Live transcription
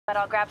but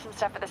I'll grab some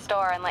stuff at the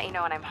store and let you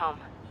know when I'm home.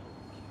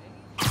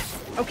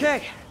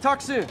 Okay, talk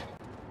soon.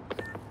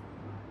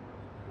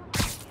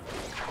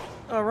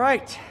 All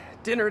right,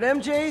 dinner at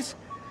MJ's.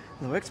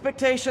 No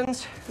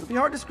expectations. It'll be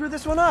hard to screw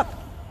this one up.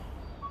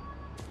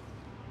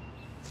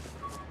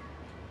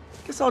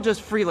 Guess I'll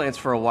just freelance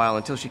for a while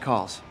until she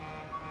calls.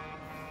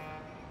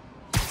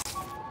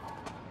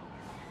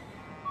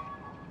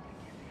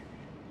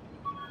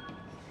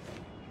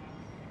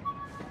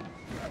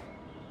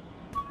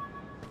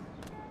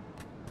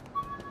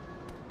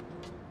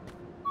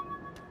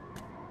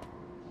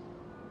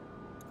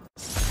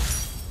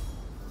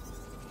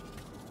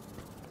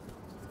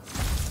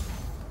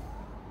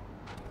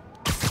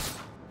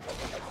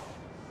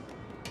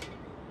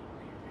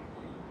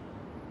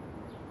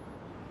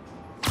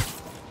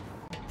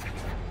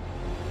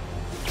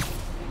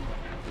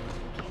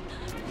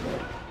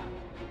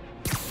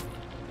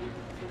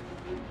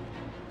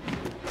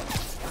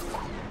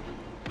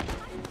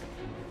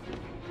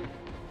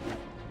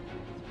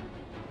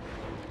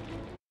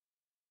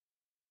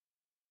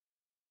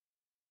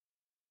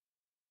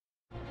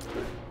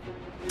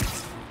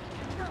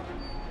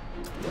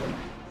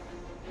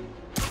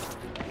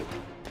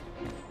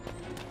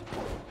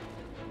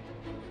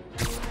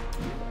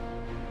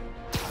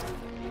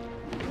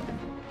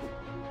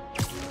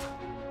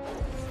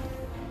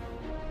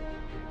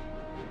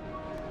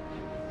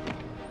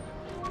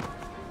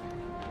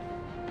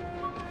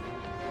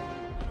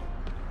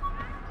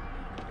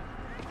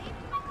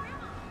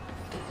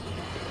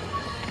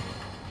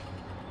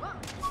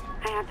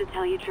 I have to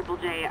tell you, Triple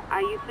J, I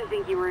used to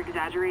think you were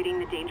exaggerating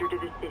the danger to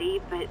the city,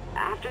 but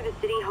after the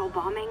City Hall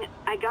bombing,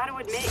 I gotta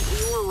admit,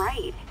 you were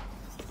right.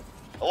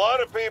 A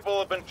lot of people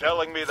have been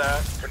telling me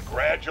that,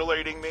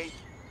 congratulating me,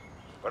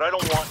 but I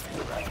don't want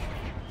to.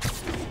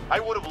 I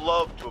would have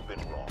loved to have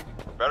been wrong.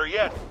 Or better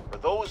yet, for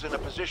those in a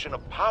position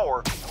of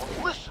power who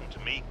have listened to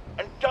me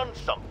and done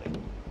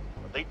something.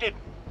 But they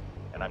didn't,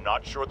 and I'm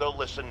not sure they'll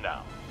listen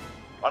now.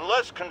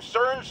 Unless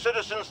concerned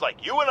citizens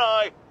like you and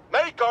I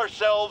make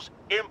ourselves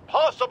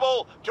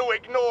impossible to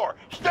ignore.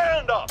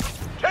 Stand up!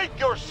 Take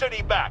your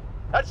city back!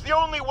 That's the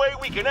only way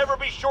we can ever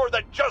be sure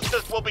that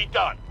justice will be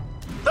done.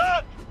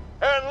 That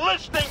and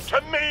listening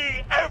to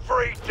me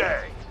every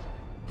day!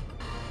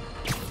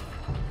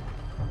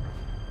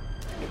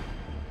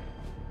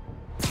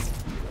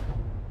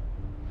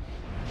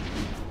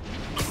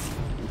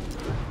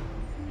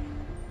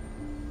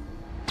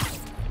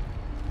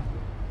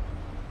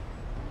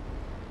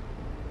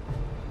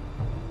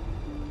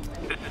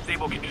 This is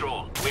Stable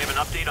Control. We have an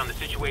update on the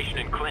situation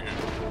in Clinton.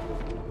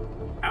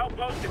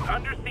 Outpost is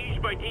under siege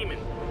by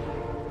demons.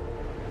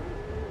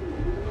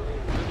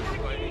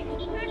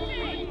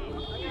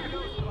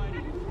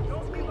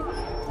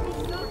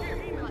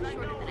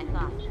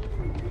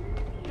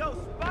 Yo,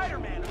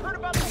 Spider-Man, heard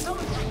about the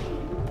helicopter.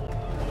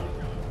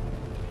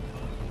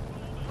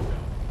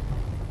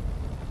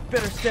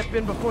 Better step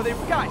in before they...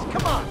 Guys,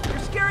 come on! You're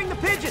scaring the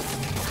pigeons!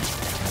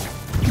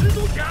 蜘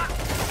蛛侠，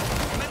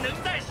你们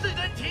能在市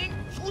政厅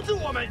阻止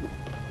我们，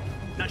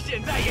那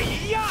现在也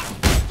一样。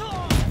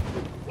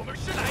我们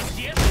是来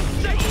结束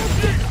这一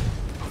世。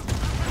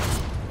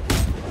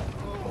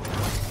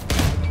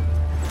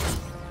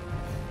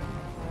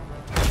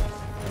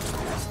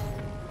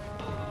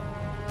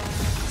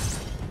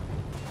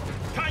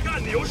看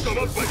看你有什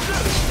么本事！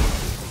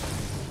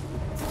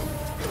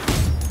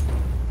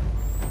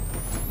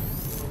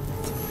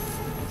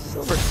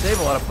 Silver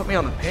Sable ought to put me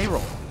on the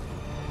payroll.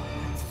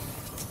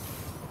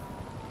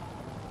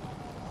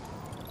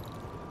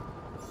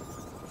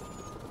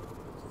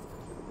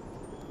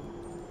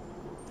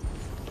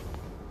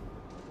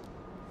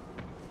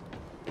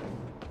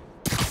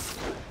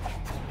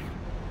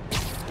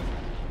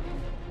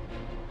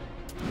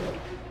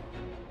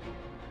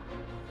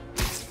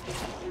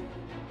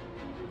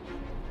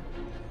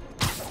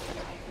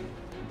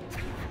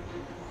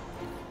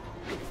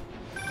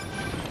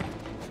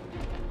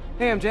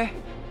 Hey, MJ.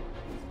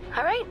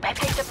 All right, I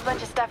picked up a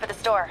bunch of stuff at the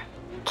store.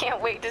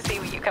 Can't wait to see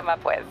what you come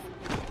up with.